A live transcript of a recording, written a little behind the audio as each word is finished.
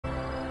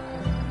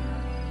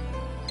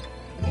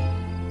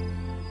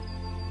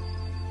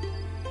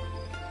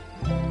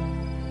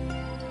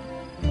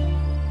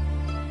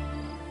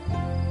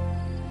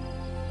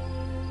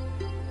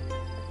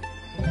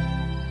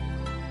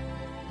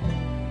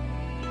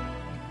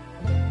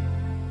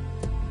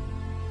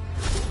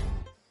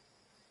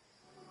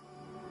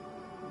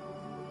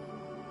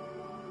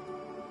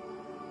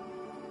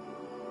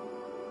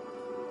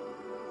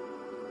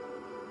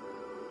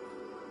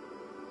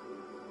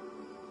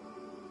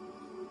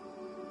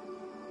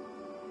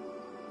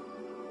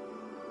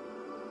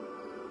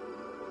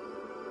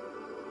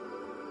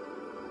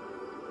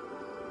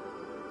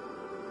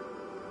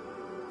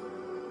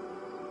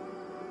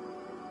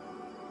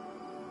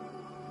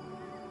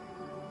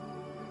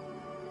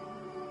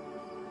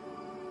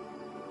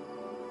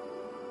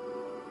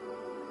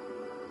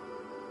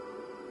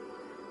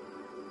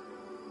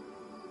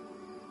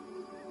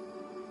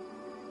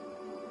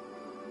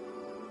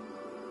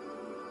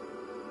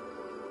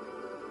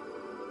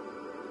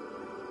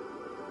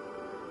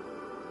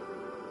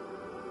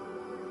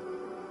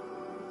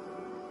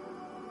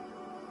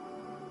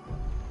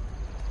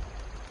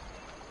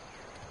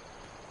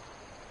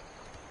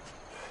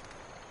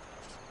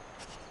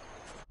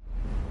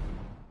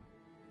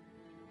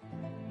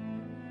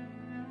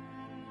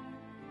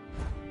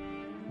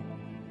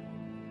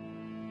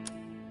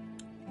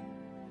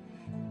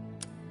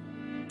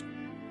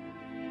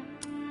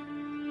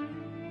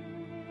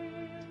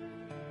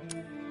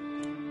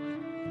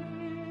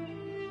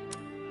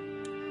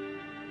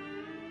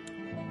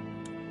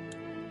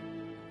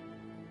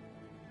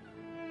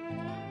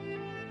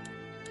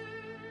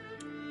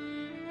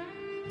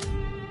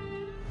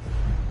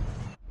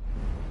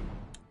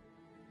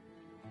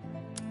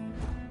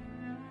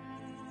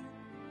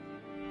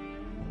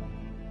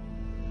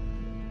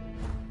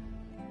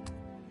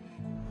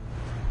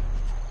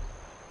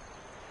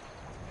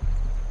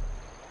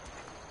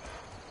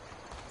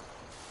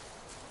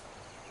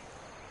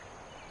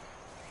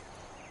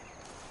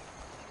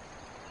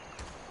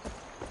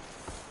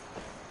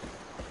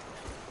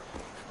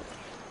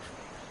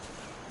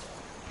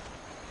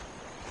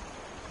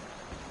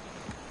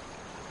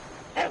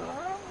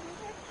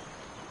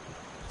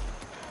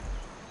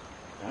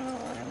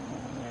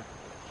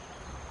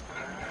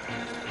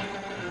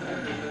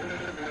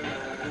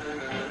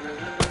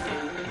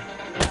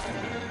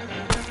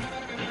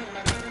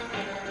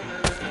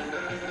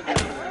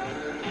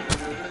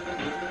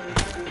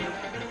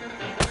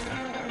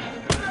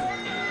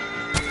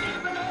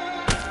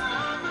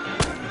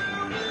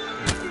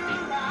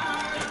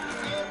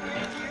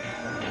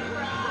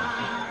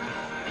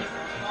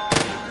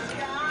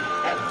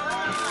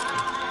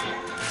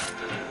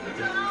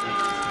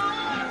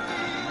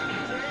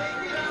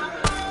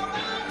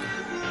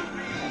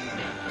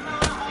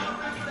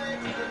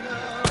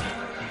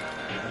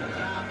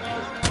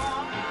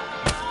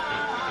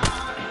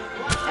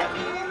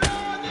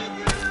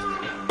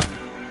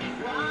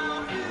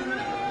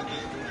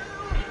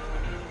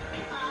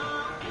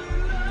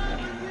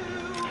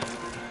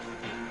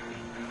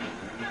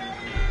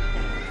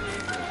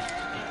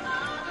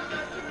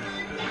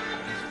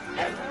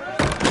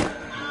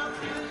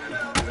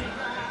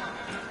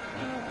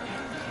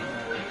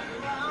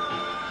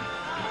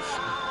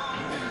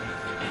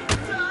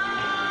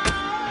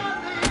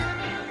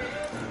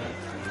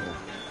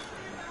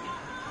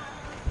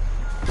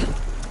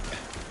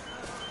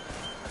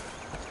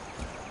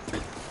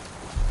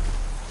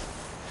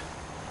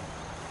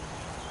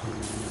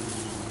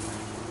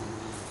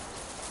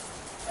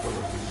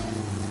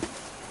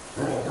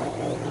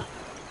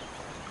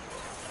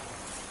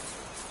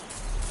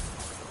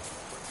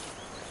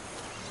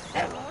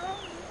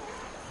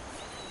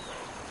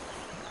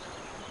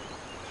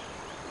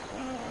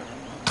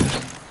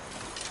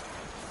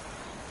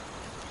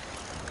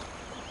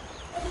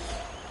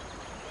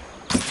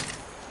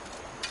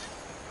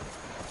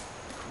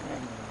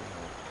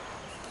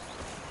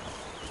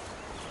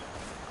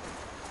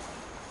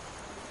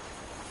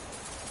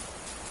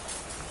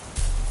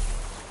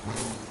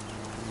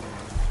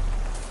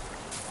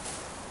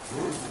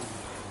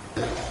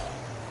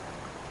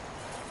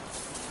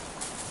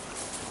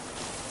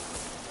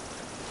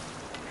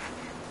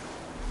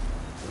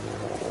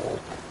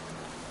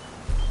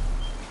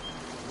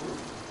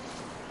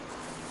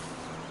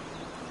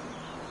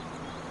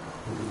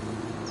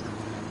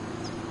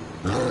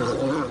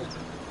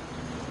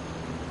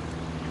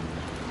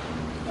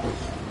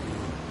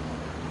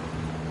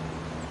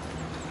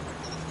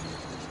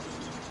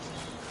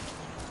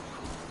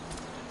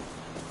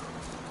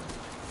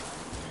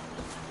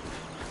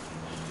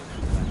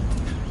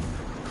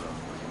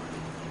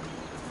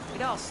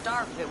We'd all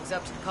starve if it was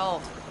up to the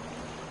cult.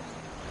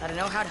 Gotta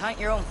know how to hunt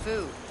your own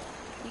food.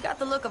 You got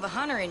the look of a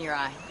hunter in your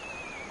eye.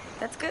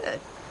 That's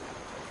good.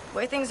 The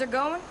way things are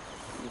going,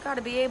 you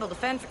gotta be able to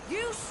fend for...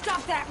 You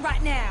stop that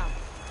right now!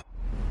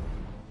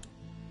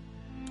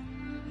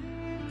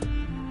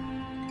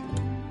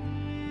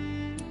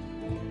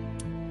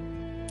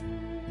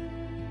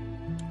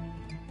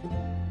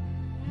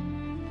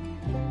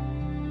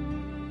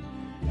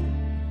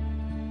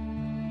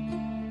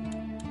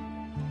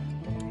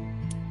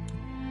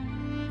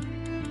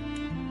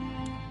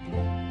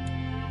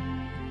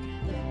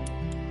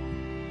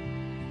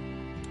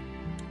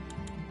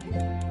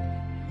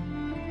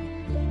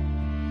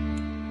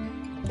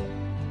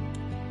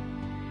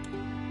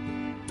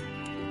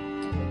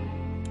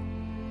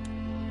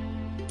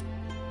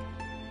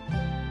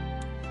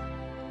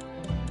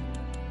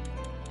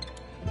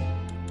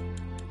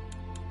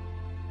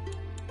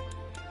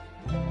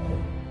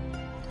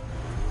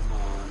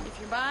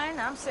 Buying,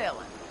 I'm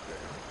selling.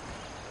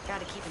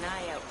 Gotta keep an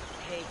eye out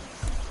for Hades.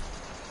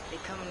 If they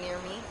come near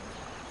me,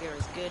 they're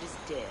as good as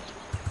dead.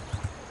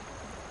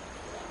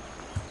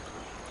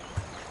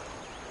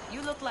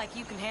 You look like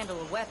you can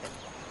handle a weapon.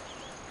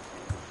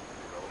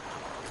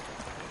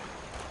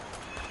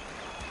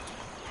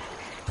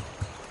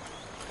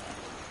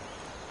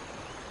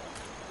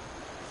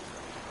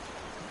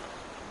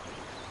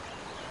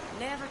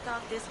 Never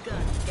thought this gun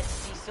would get to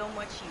see so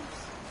much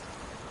use.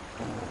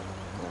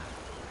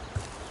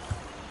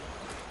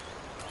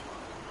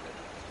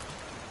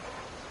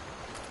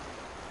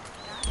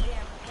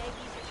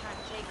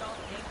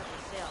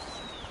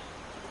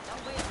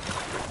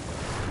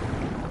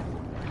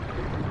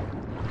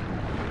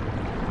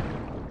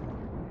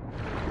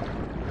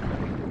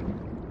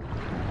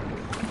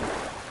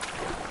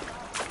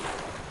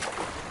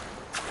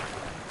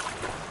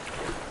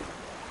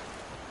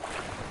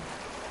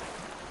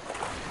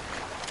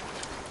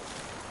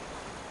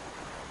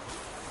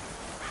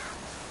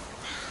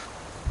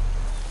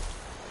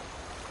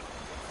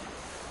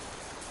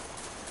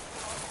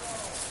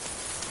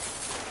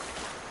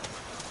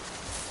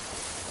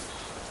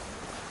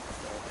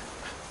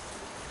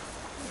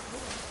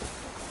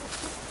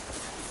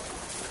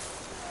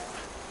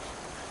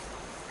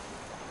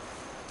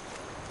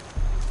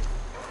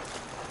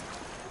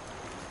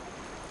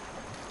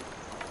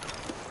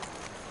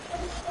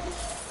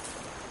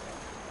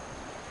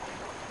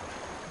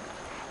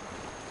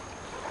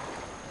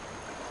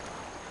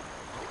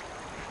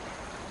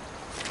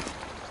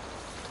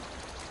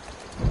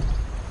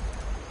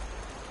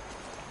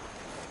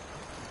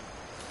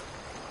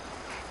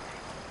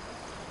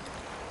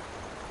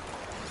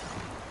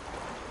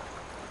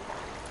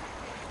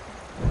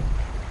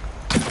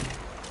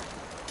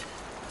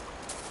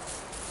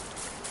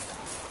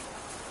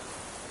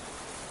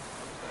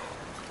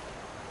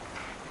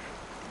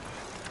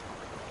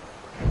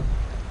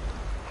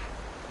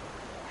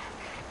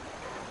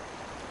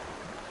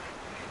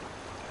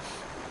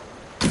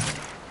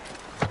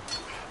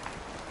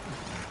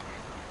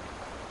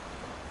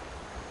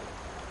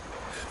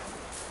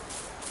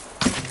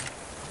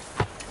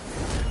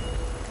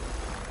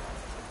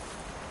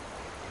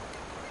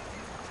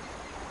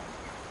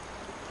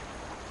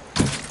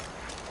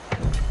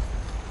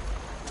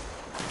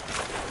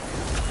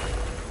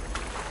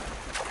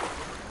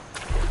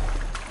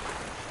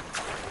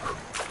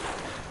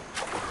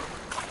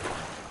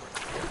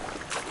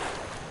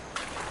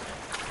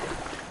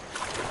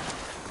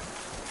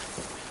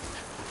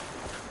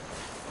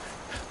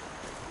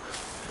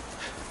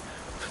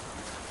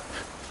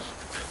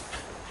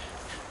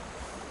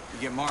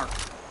 Get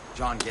marked.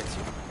 John gets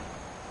you.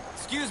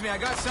 Excuse me, I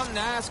got something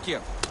to ask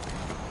you.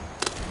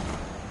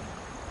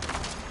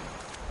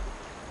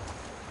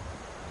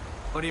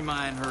 Buddy of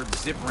mine heard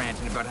Zip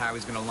ranting about how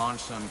he's gonna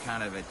launch some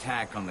kind of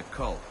attack on the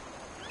cult.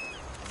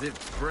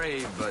 Zip's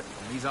brave, but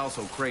he's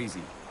also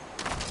crazy.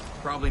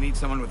 Probably needs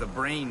someone with a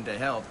brain to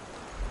help.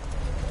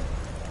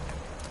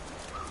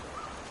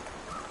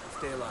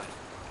 Stay alive.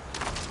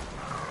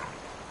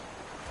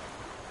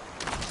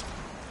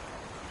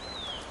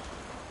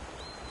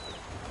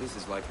 This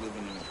is like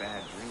living in a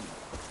bad dream.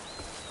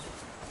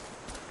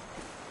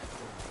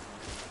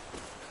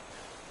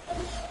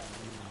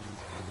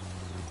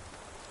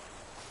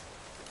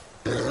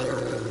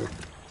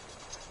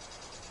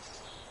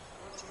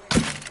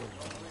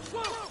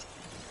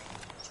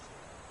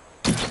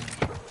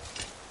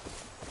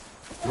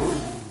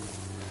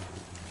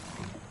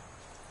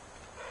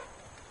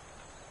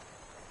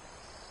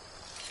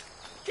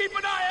 Keep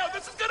an eye out!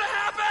 This is gonna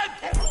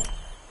happen!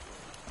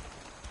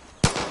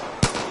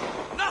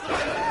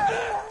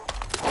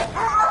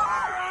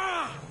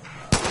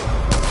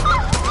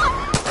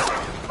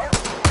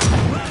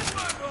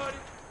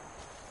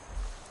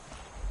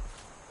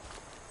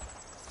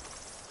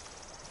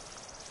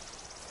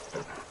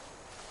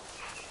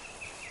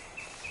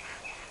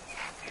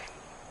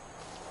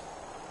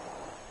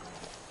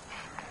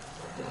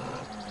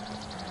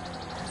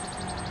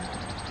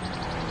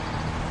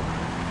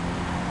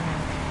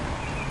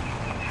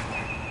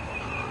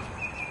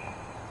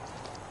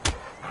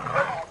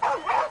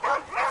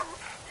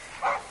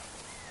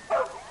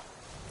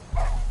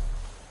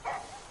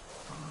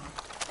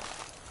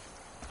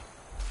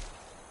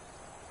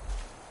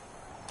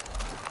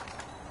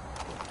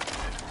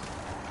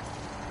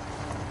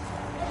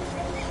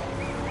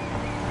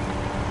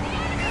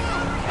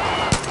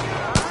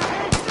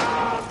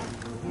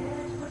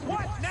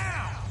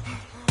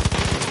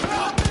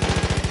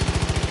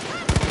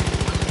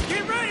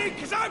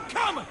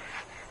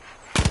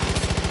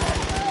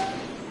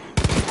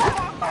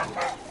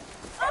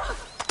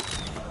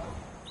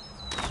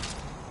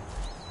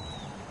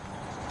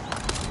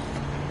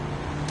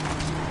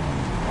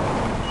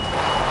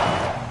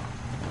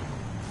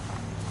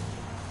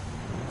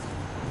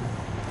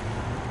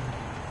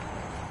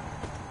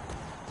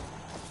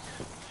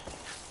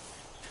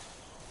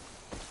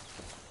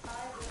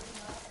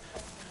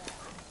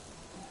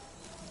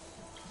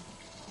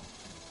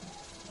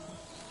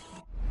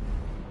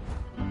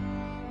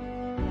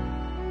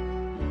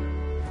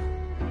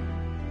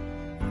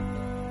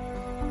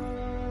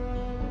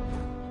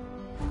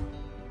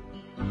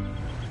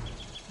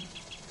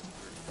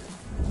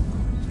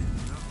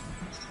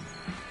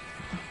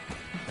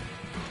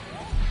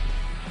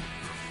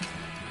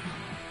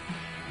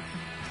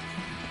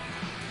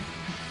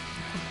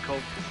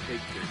 cult to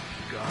take their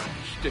God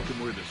and stick 'em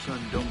where the sun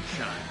don't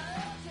shine.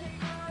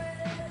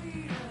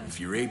 If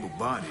you're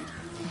able-bodied,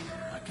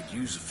 I could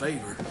use a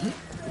favor.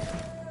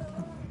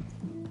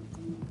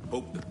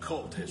 Hope the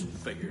cult hasn't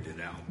figured it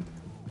out.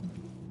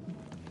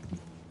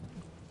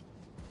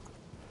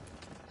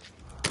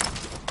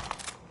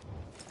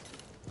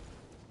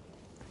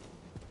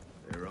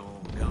 They're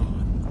all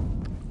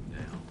gone.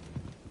 Now,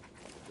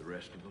 the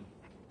rest of them.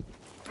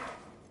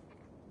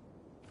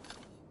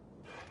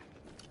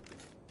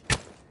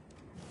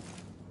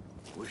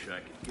 Wish I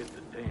could get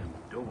the damn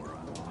door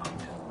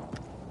unlocked.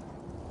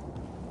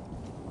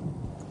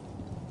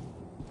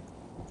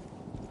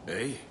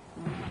 Hey,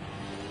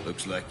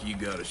 looks like you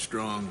got a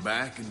strong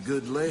back and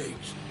good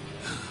legs.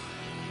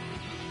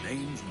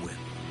 Name's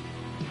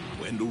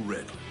Wendell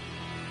Redland.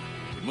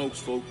 But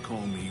most folk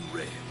call me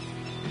Red.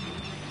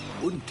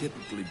 Wouldn't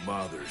typically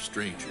bother a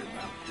stranger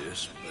about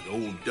this, but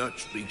old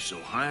Dutch speaks so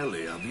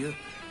highly of you,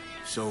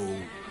 so...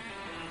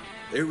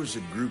 There was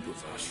a group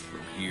of us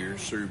from here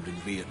served in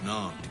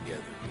Vietnam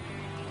together.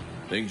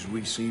 Things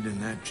we seen in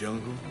that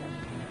jungle,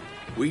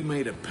 we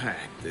made a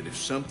pact that if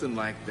something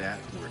like that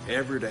were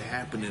ever to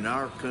happen in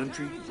our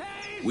country,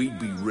 we'd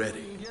be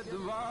ready.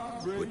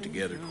 Put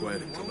together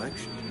quite a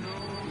collection.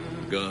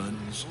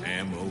 Guns,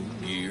 ammo,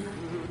 gear.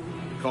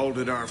 Called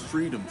it our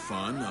Freedom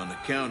Fund on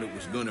account it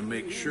was going to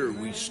make sure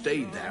we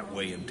stayed that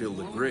way until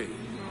the grave.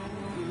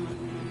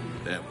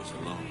 That was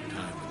a long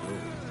time ago.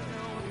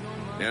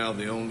 Now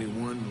the only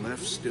one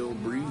left still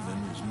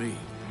breathing is me.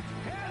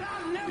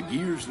 The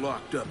gear's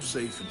locked up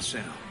safe and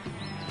sound,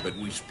 but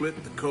we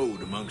split the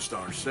code amongst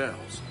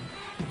ourselves.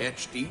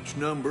 Etched each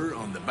number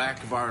on the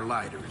back of our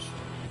lighters.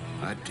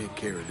 I'd take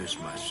care of this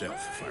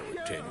myself if I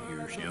were 10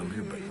 years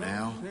younger, but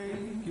now...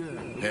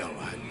 Hell,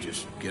 I'd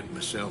just get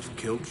myself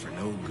killed for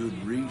no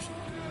good reason.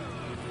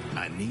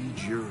 I need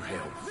your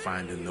help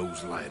finding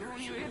those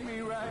lighters.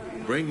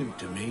 Bring them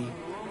to me,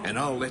 and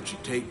I'll let you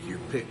take your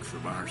pick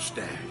from our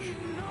stash.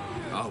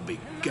 I'll be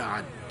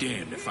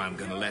goddamned if I'm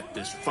gonna let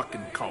this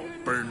fucking cult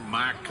burn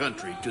my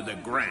country to the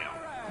ground.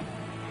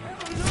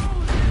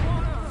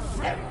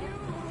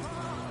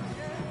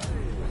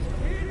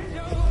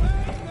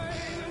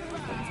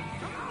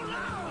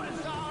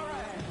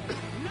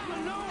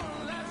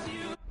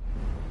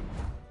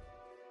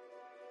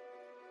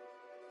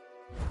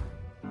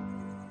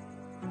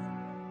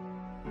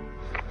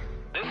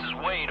 This is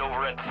Wade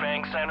over at the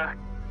Fang Center.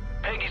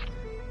 Peggy's...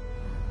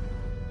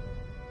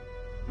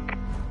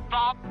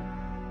 Bob?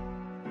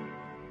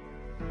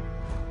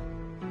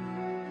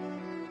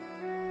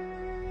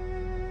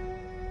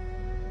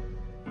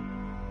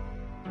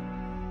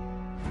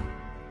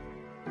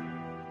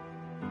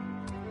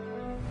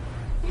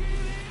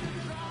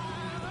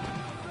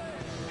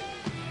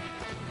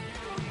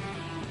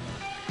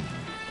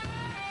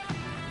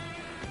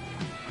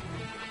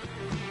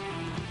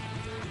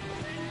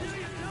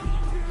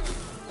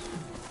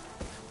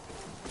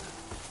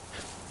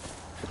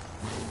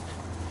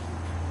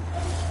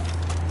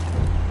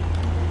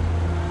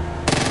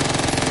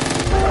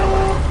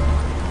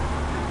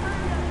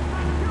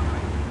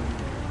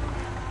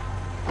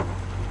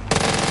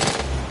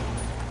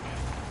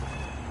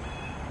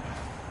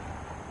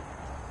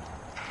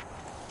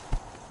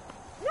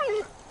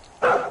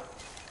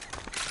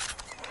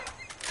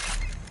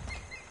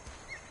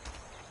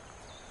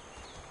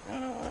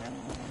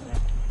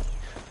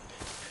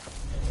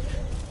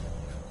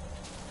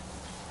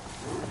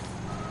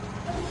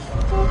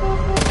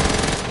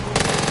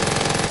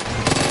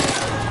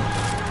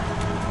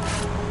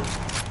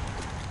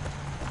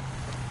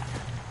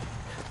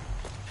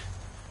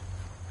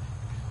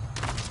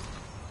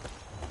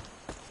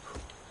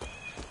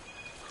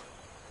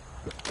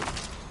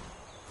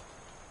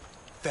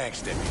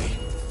 Thanks, Deputy.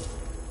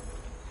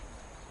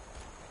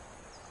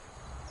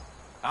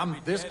 I'm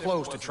this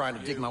close to trying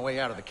to dig my way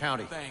out of the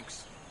county.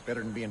 Thanks.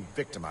 Better than being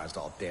victimized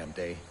all damn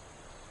day.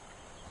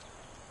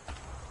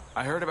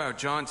 I heard about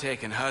John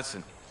taking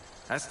Hudson.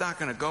 That's not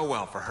gonna go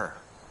well for her.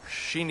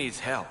 She needs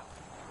help.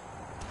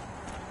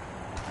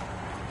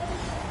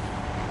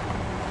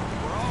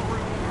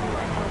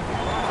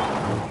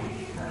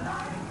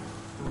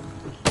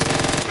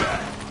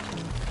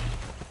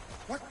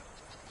 What?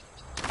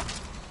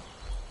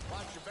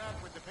 Watch your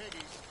back with the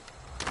piggies.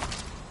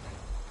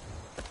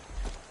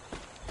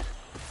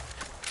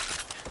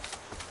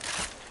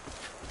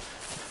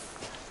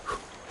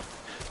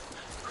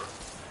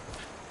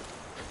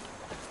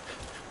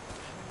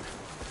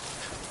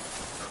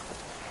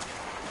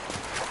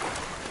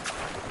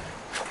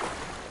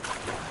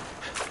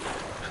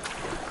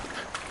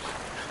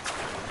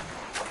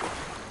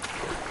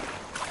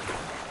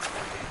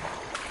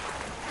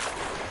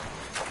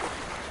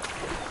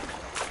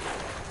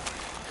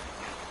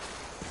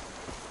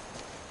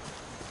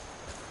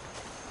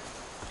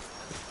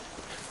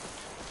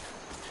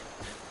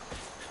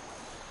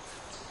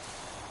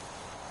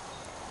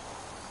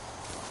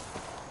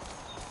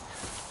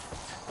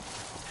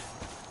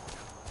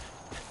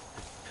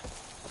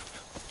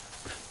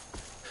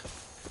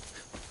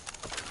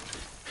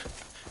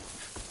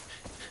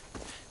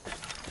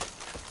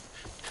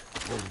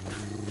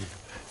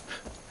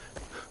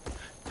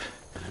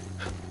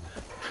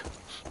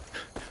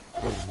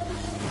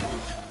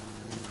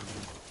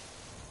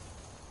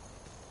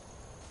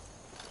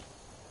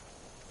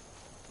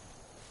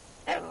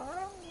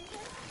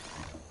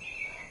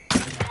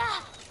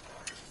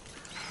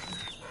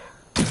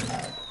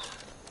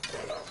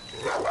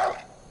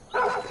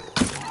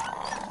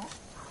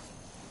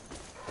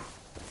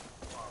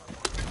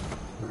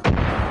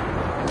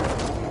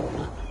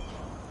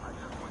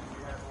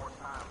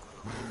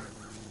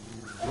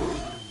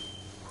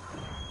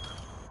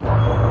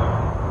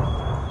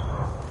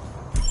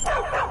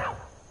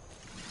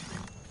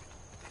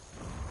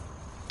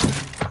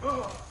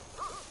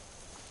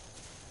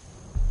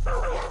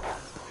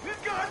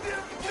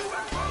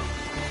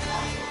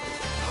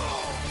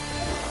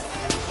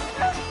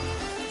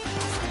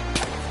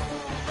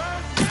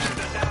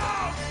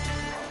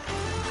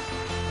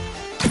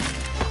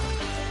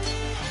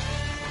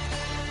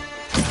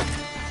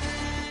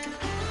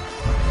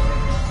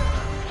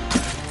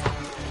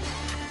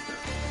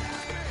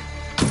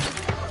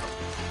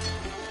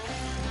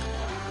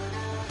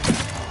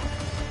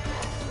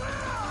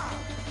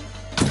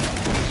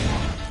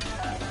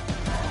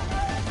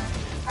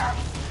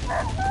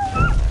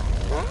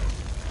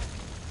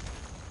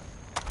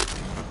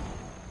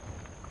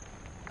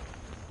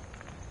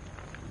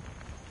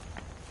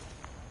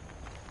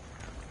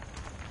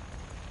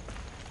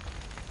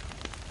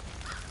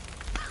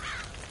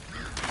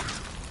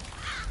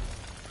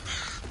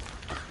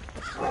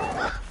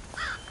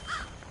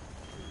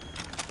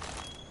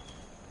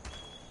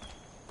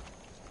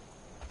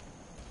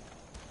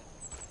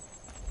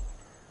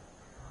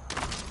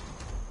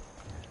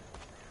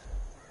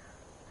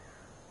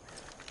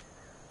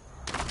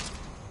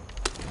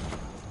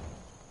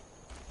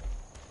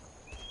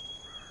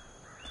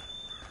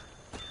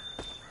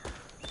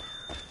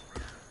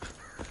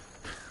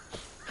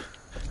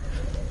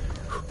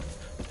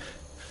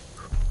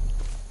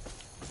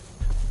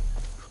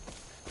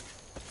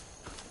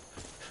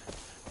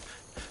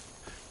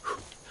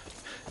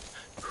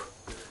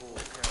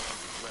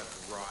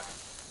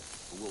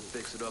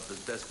 Fix it up as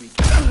best we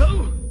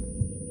can.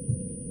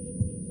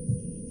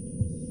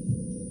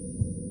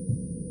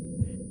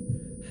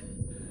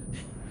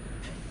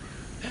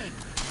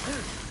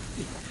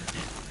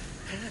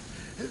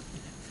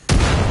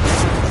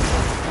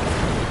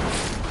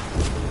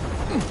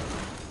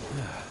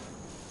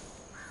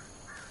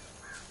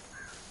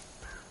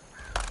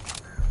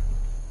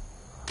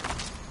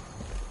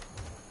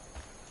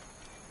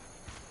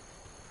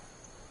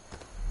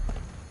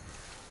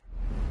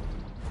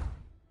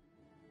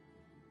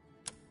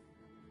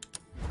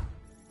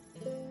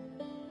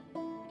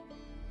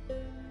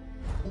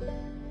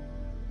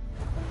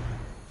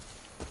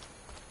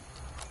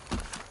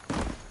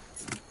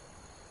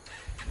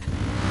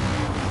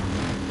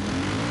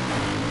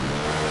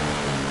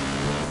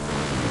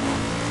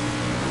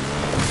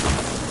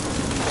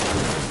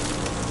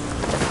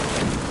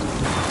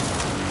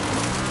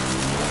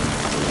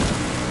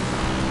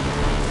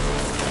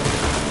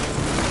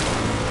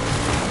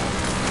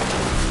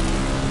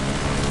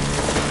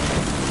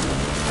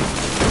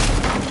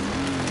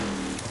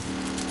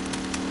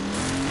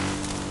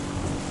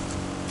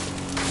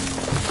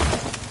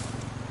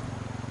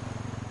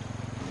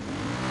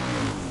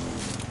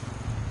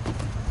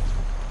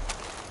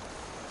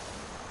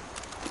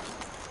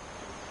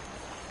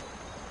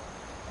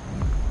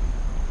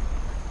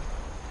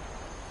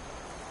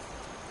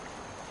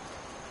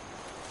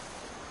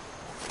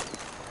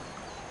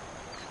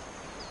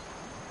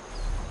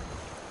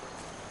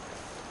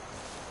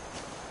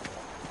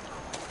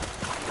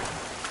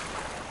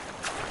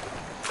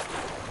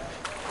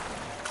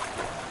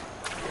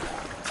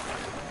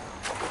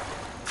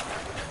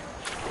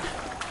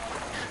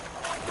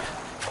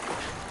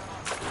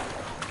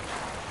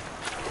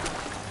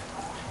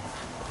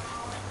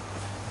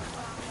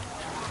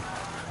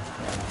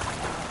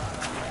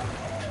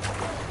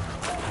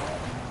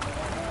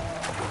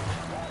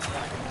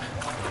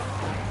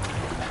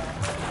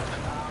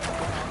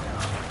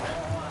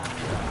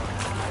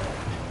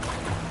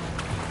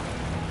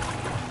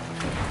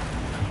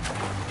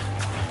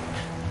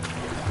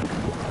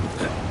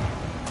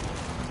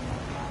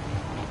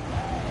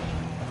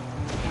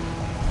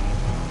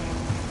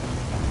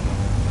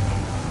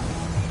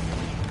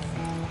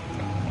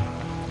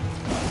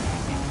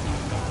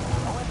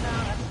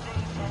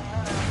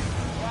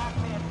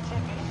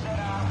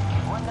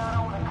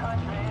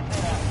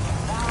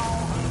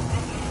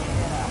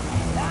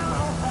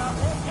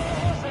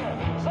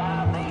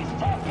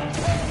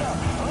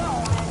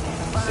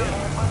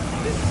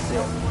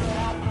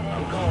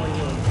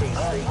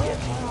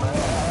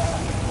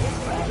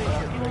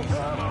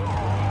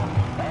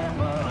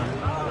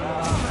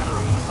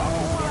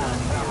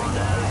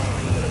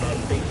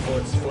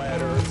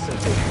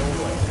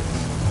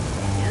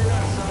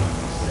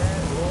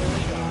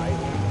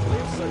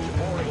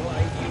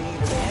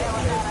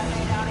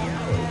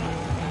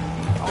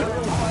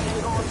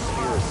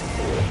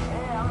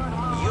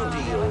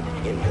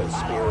 In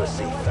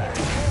conspiracy fact.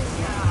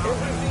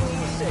 Everything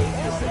you say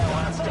is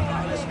the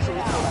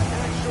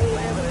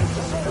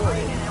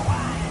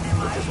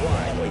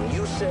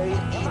say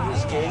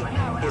Evil's Gate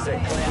is a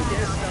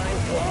clandestine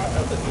plot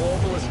of the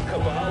globalist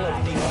cabal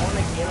of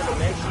demonic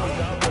interdimensional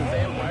goblin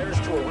vampires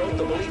to erode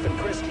the belief in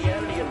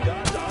Christianity and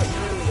God to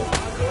usher in the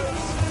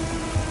apocalypse?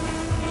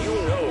 You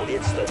know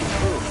it's the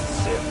truth,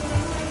 Zip.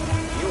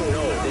 You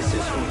know this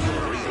is who you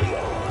really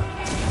are.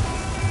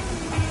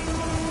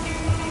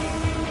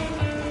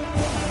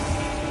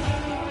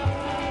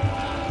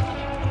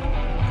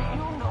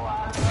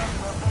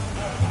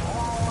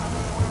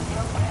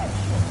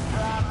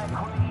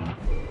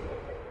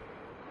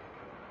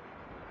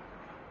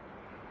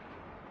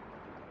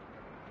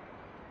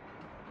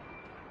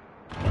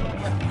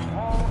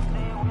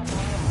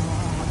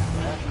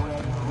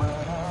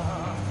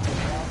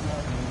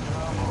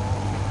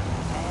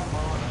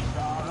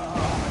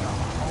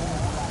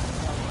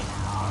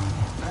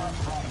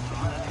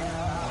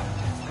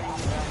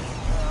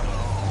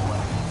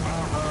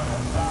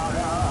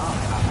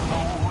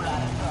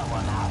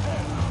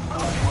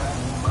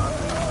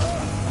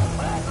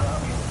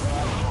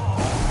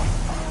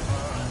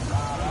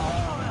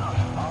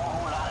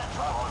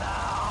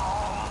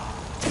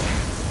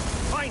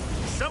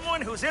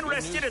 Who's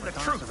interested in the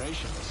truth.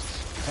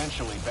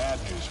 Potentially bad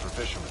news for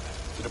fishermen.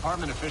 The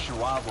Department of Fish and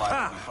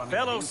Wildlife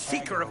fellow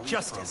seeker of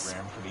justice.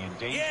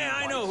 Yeah,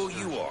 I know who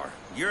you are.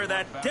 You're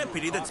that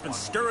deputy that's been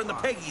stirring the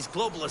Peggy's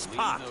globalist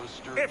pot.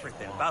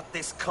 Everything about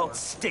this cult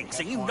stinks,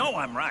 and you know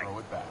I'm right.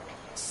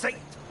 Say it.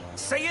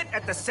 Say it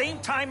at the same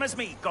time as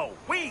me. Go.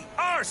 We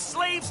are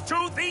slaves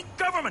to the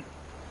government.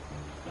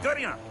 Good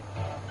enough.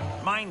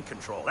 Mind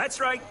control. That's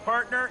right,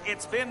 partner.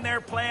 It's been their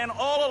plan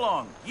all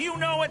along. You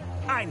know it,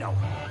 I know it.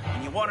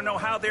 And you want to know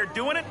how they're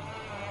doing it?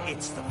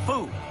 It's the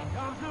food.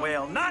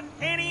 Well, not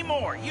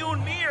anymore. You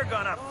and me are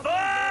gonna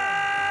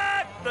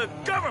fuck the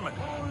government.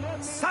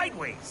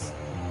 Sideways.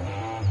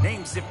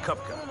 Name's Zip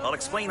Kupka. I'll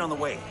explain on the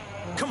way.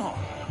 Come on.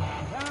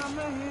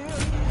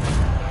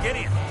 Get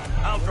in.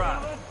 I'll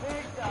drive.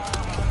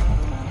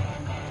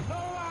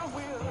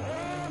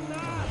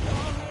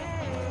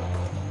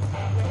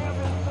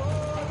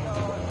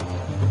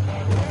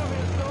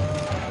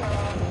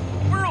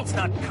 World's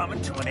not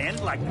coming to an end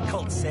like the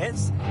cult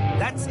says.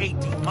 That's a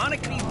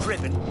demonically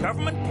driven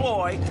government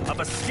ploy of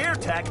a scare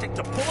tactic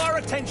to pull our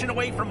attention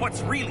away from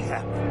what's really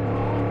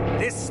happening.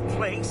 This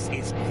place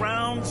is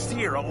ground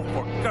zero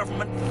for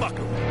government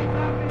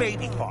fuckery.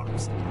 Baby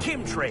farms,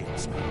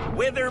 chemtrails,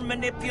 weather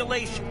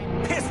manipulation,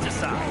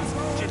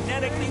 pesticides,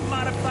 genetically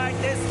modified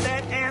this,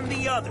 that, and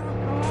the other.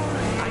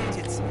 I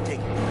did some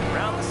digging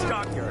around the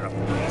stockyard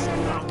up place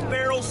and found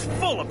barrels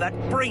full of that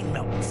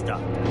brain-melting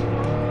stuff.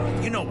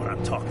 You know what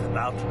I'm talking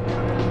about.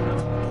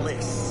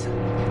 Bliss.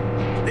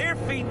 They're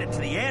feeding it to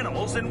the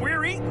animals and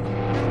we're eating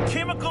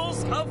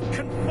chemicals of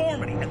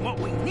conformity. And what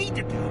we need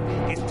to do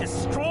is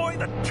destroy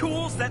the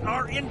tools that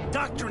are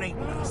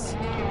indoctrinating us.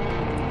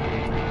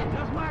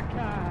 Just my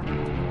kind.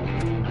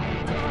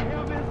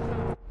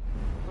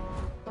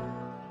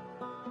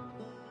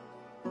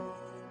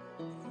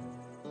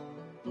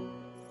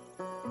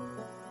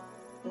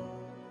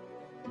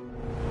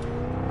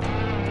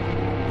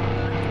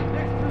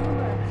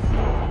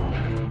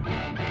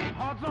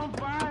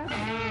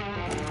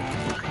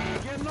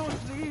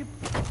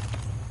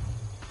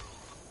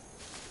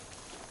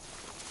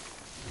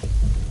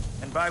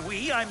 By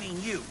we, I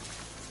mean you.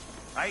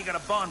 I got a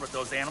bond with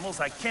those animals.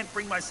 I can't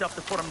bring myself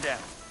to put them down.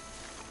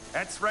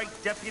 That's right,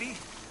 Deputy.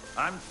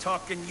 I'm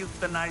talking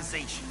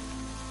euthanization.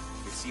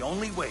 It's the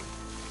only way.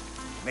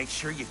 Make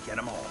sure you get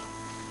them all.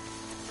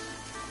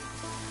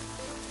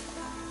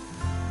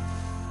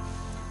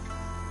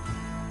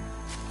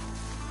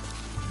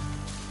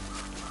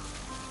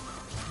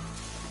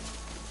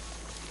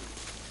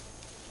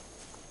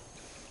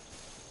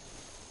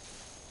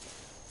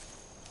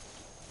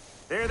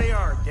 There they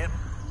are, Dep.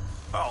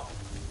 Oh,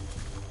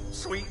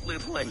 sweet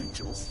little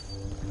angels.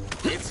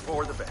 It's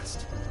for the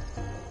best.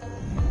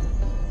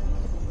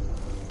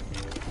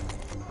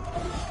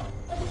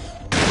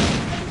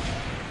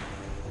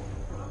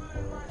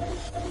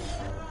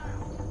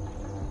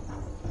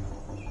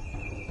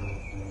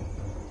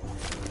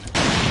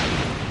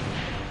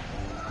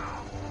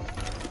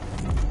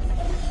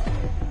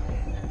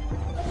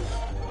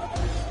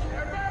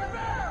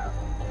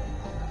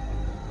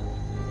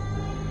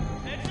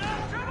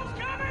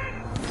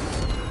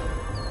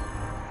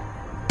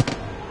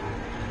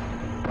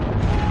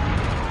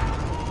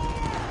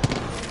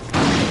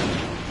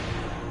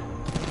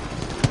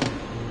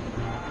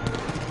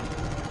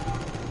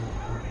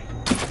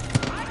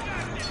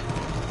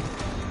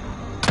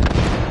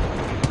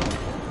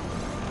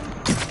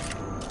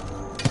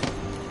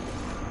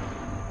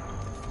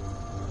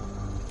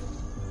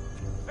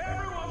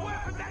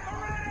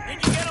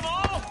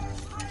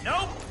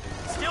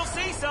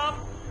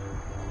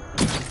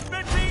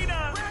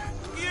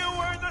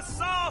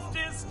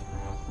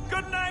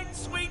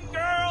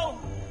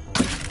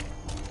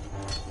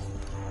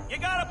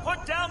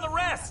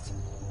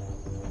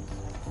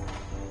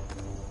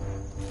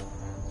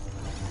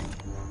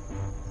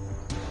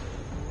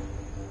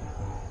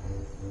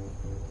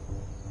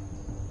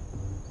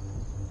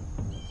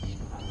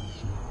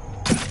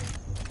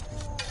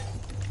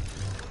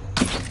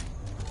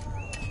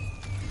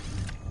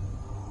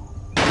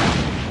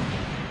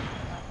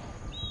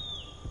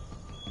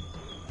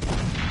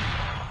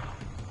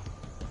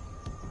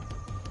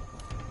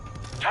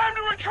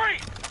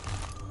 retreat!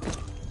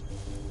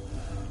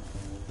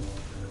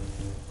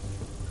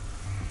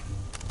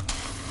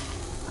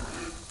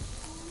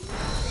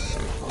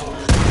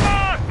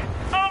 Fuck!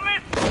 I'll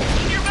miss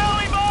your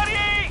belly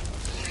body!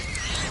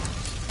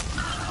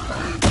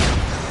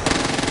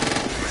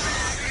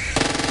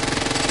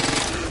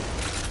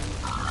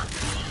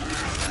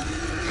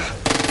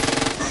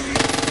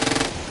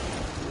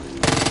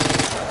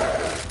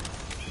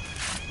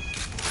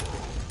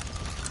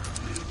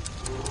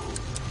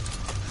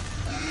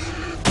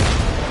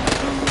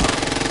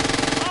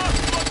 Off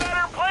to a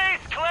better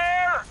place,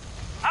 Claire!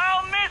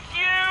 I'll miss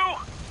you!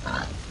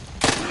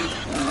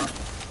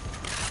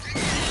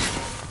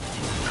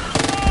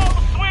 Oh,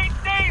 sweet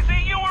Daisy,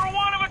 you were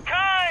one of a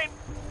kind!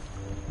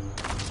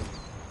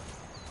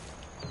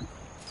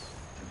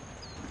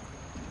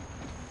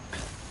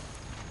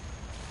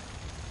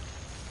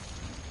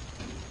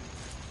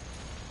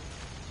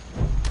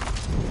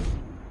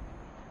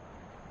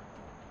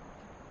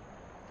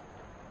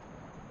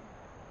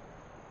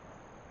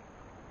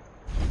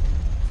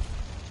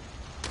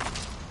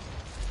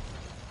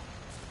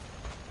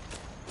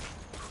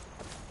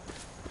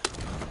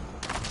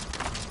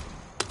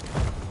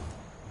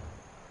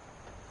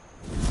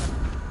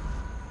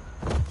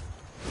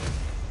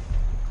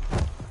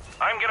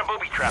 I'm gonna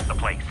booby-trap the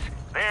place.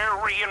 Their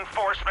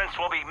reinforcements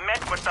will be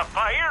met with the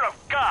fire of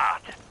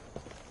God.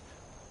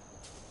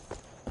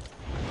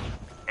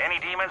 Any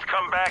demons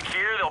come back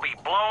here, they'll be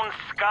blown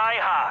sky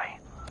high.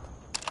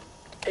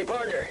 Hey,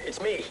 partner,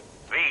 it's me.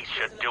 These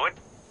should do it.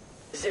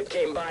 Zip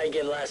came by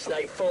again last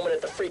night, foaming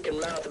at the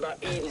freaking mouth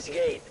about Eden's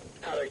Gate.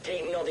 How they're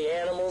tainting all the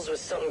animals with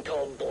something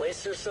called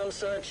bliss or some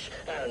such.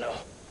 I don't know.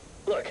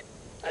 Look,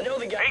 I know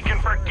the guy... They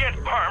can forget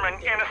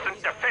harming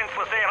innocent,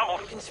 defenseless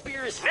animals.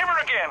 Conspiracy. Never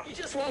again. He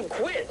just won't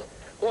quit.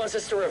 Wants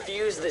us to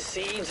refuse the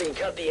seeds and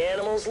cut the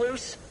animals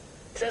loose.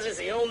 Says it's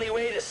the only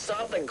way to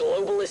stop the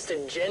globalist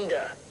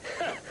agenda.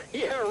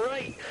 Yeah,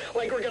 right.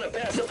 Like we're gonna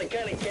pass up the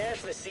kind of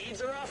cash the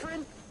seeds are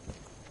offering?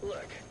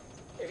 Look,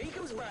 if he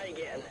comes by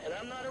again and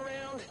I'm not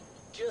around,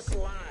 just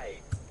lie.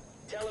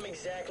 Tell him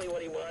exactly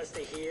what he wants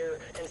to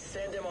hear and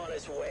send him on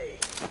his way.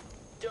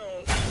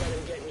 Don't let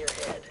him get in your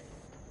head.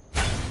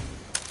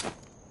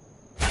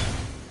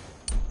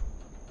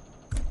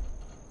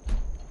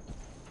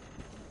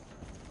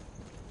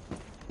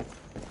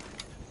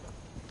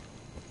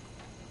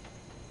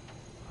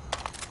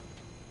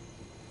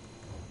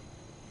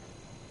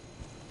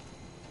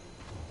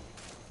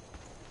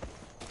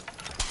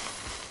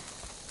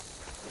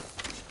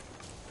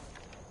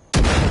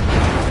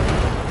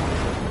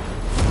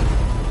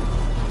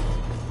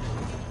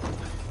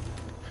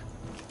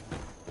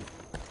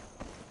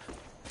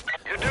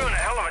 You're doing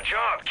a hell of a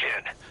job,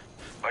 kid.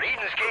 But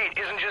Eden's Gate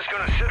isn't just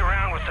gonna sit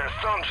around with their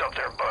thumbs up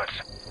their butts.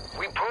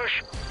 We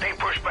push, they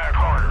push back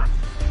harder.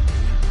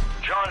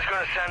 John's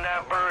gonna send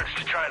out birds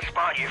to try and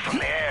spot you from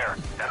the air,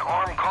 and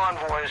armed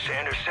convoys to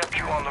intercept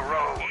you on the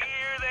road.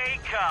 Here they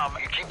come.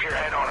 You keep your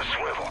head on a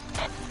swivel.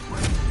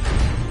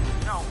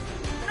 No.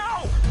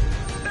 No!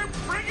 They're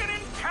bringing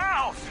in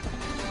cows!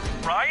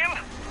 Ryan?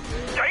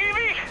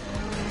 Davy?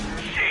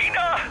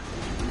 Sheena?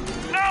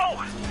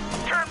 No!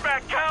 Turn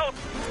back, cows!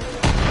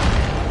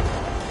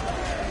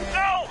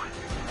 No!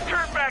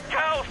 Turn back,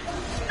 cows!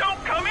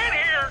 Don't come in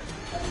here!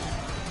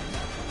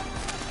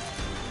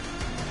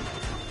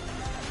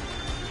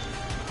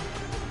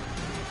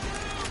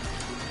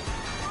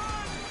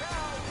 Run,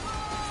 cows,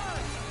 run!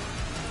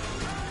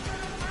 I'm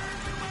gonna burn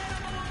you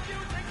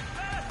animal-abusing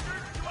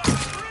bastards!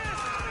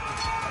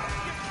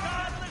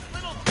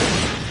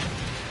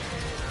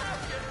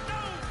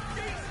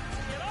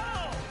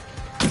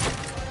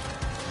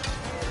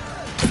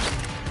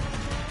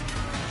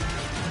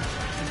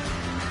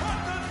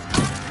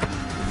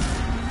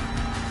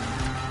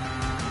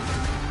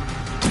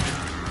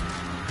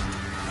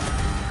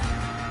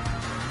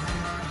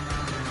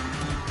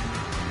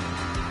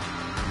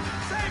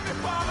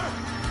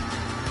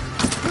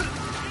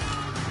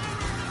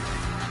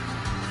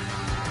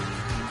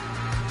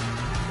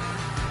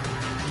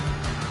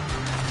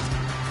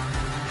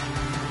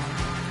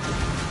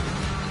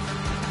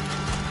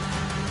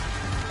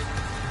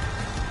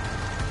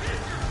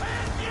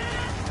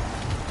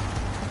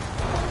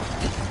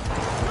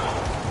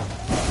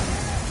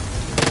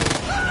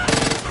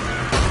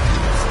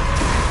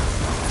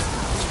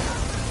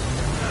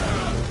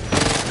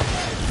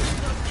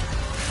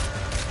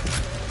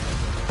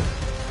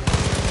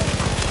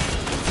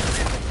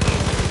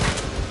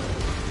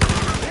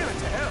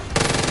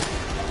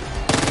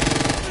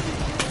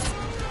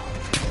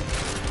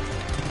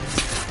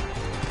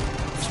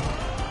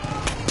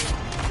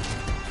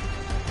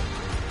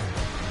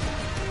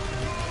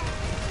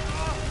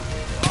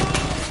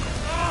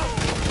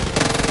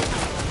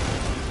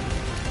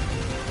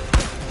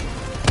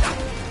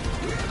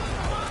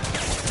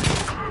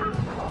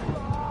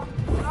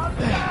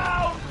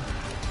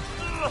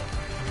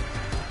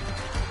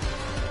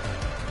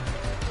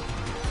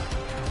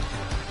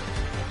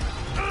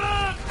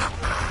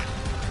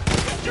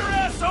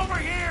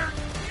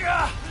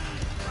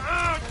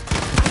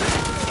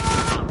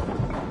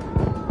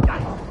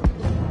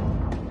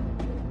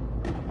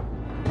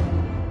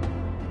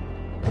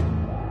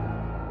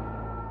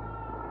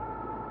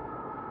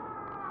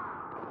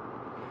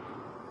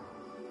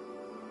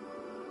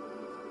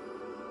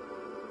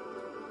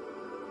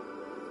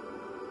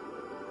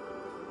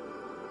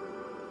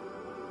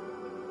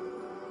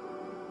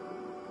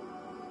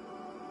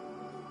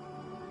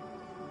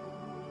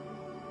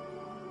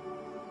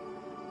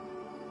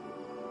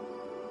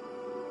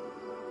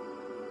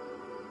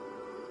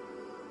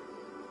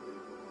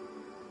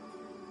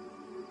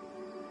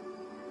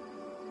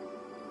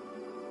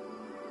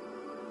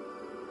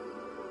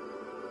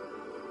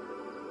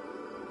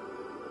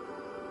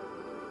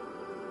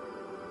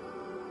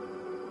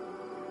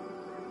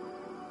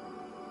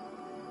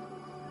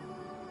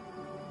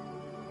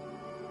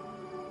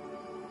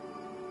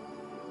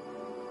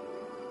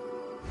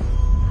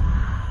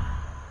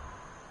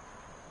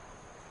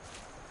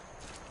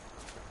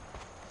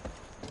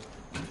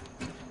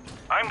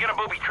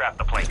 booby-trap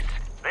the place.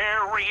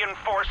 Their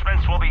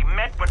reinforcements will be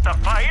met with the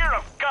fire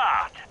of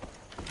God.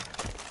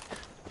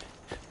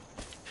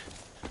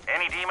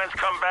 Any demons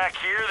come back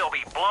here, they'll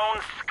be blown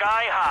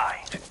sky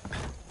high.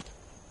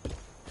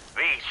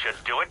 These should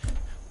do it.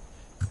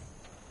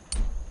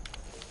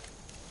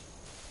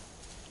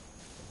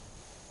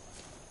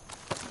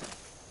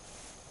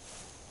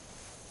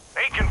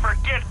 They can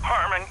forget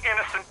harming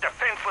innocent,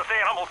 defenseless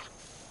animals.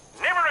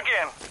 Never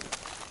again.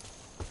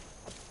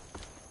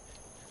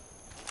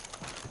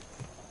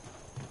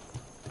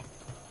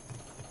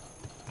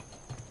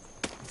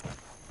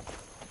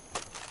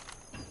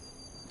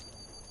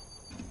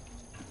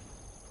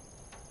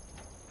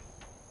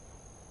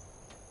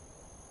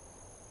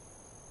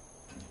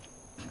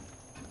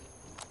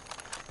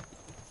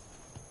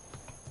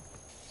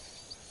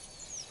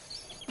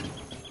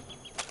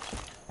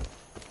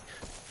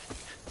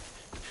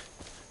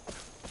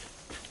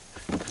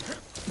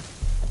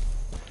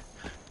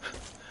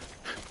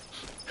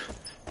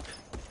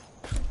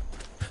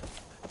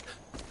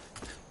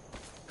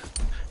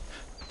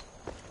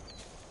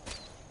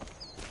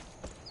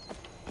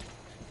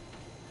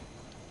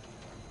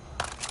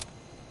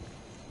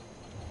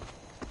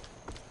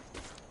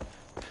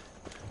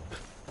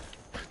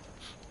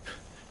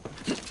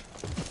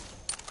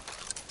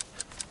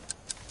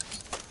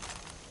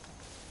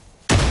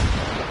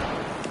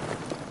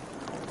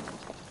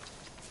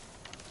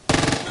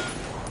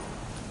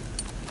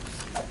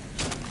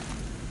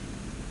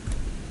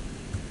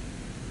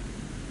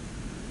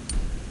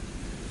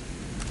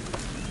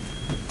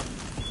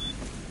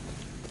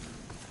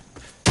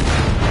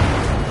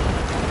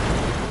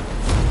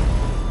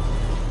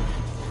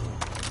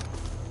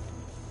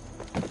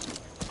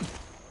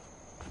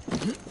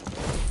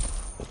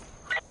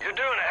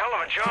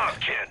 job,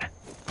 kid.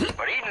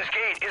 But Eden's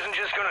Gate isn't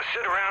just gonna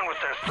sit around with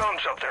their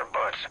thumbs up their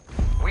butts.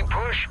 We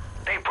push,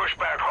 they push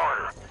back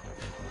harder.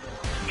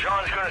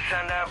 John's gonna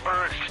send out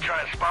birds to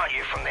try and spot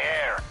you from the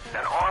air,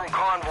 then armed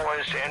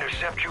convoys to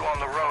intercept you on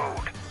the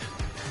road.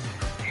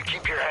 You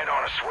keep your head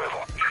on a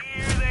swivel.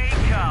 Here they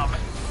come.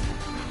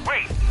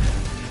 Wait,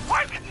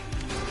 what?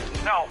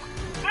 No,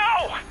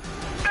 no!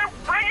 They're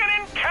bringing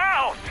in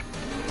cows!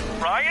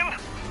 Ryan?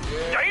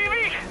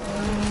 Davy?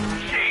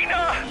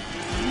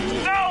 Gina?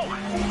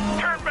 No!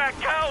 Turn back,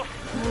 cows!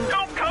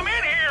 Don't come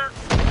in here!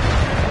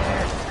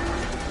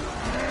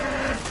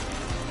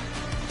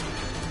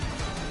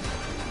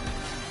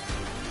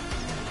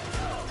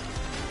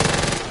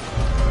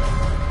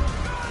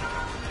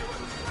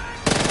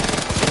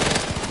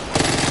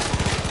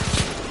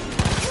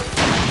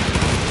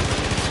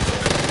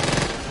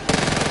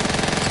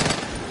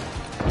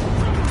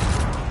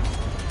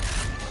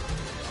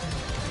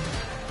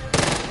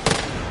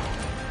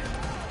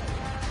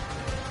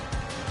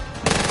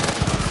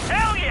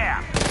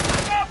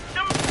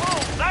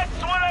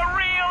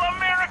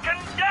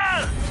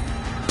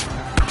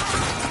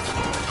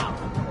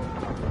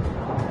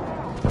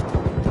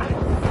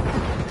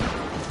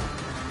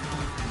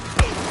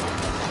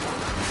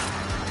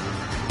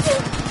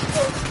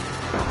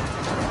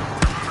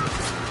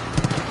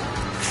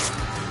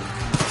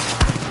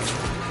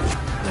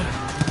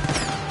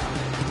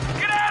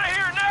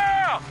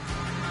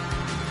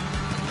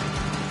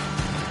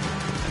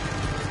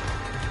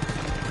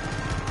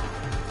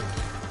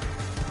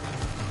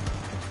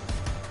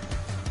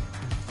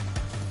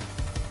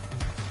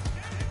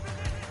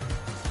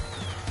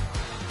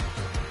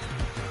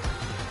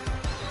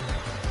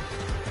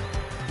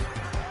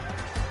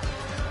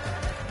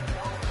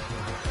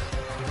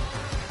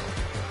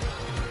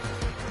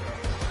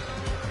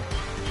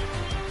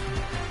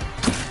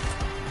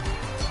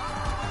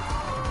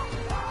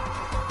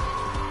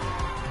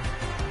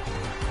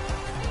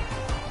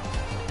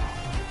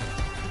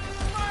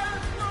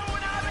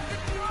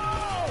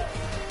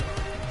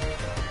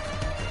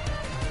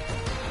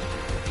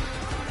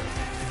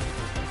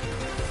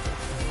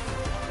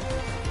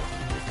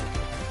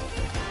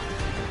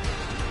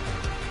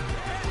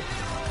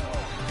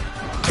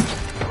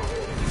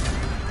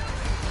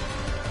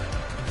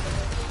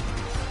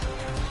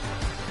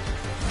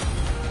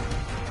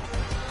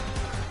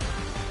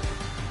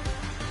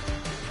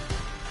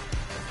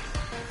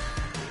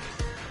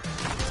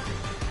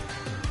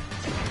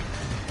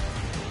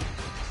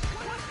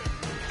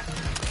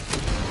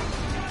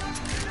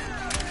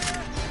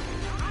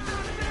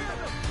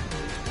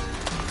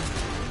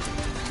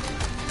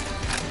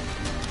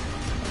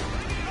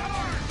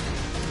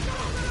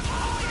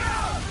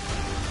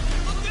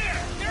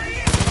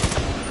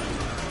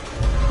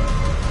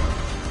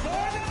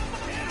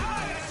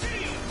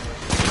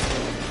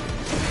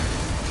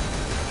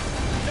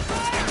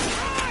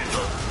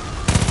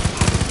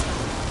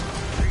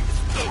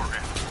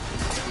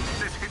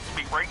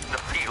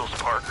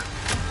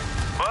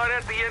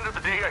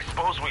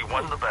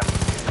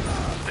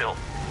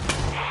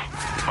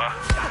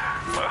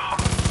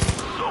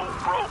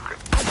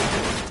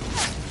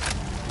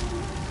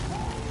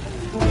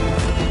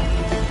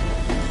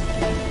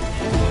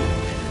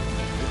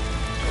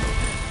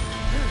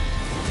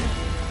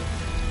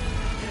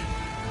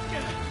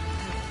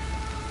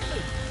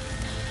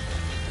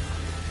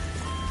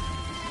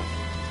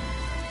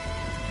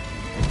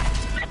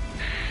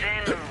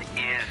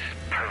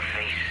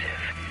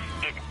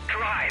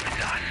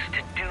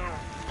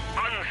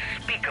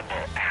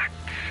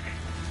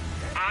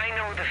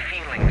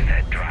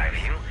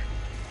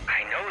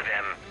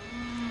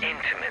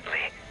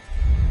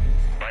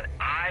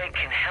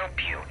 help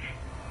you,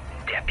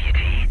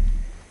 Deputy.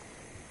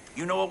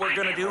 You know what we're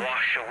gonna do?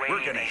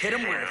 We're gonna hit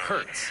him where it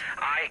hurts.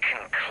 I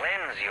can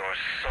cleanse your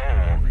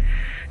soul.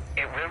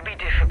 It will be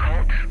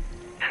difficult,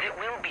 and it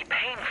will be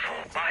painful,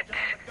 but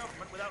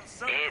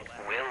it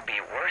will be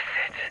worth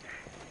it.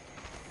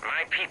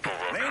 My people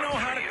will They come know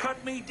how for to you.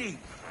 cut me deep.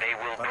 They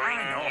will but bring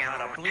I know you how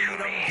to bleed to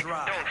them me.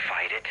 dry. Don't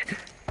fight it.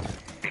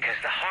 Because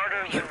the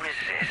harder you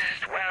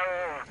resist,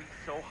 well,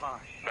 So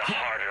hot. the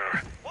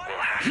harder we'll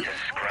have to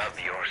scrub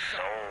your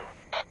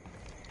soul.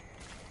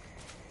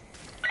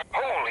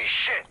 Holy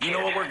shit, kid. You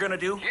know what we're gonna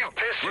do? You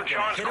pissed We're in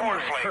gonna John's hit him where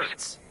it cornflakes.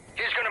 hurts.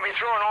 He's gonna be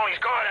throwing all he's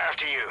got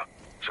after you.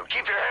 So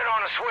keep your head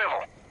on a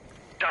swivel.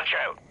 Dutch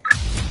out.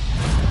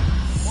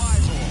 Why,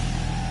 Lord?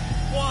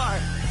 Why?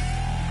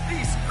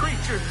 These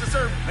creatures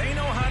deserve... They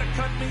know how to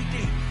cut me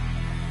deep,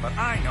 but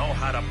I know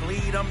how to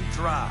bleed them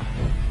dry.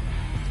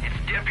 It's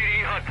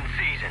deputy hunting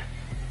season.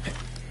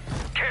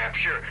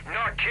 Capture,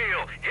 not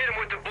kill. Hit him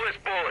with the bliss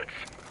bullets.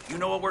 You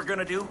know what we're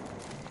gonna do?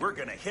 We're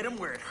gonna hit him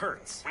where it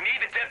hurts. We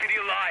need the deputy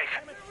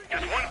alive.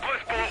 Just one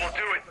bliss bullet will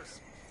do it.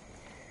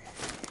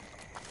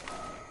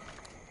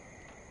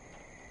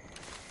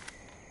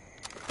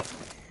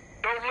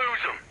 Don't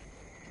lose him.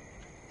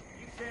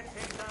 You can't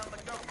take down the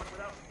government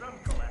without some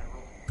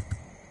collateral.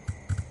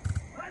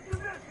 Let's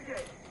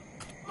investigate.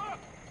 Look!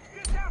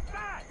 It's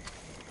outside!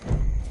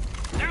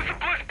 Use the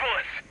bliss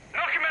bullets.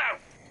 Knock him out.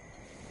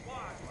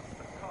 Why must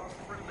the cause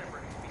for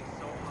liberty be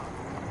so hot?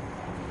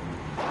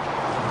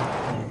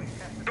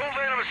 Don't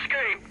let him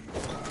escape.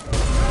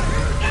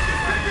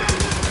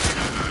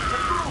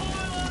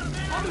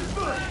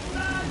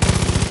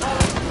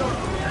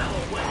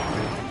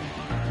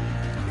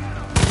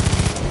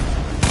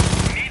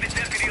 We need the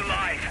deputy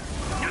alive.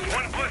 Just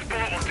one bliss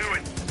bullet will do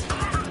it.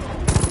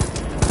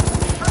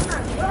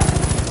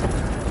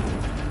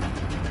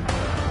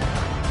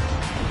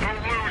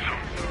 Don't lose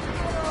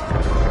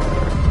him.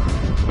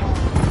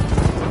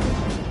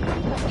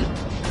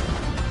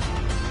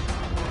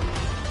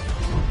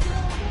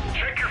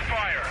 Check your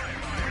fire.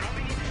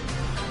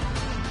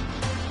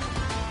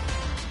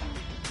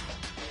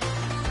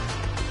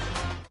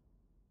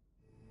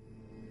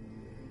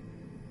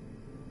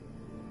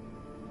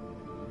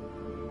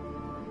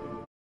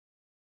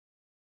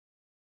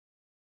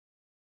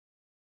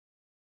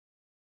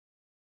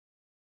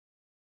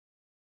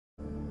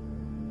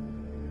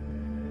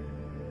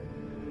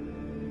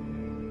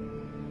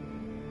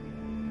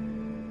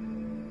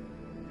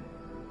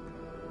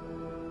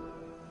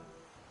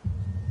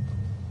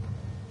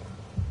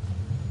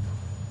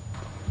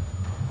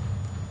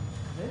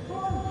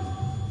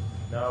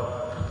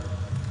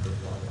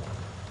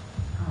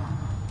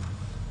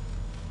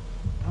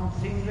 Don't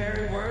seem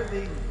very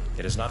worthy.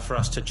 It is not for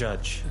us to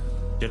judge.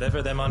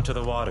 Deliver them unto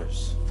the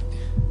waters.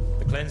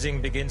 The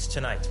cleansing begins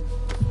tonight.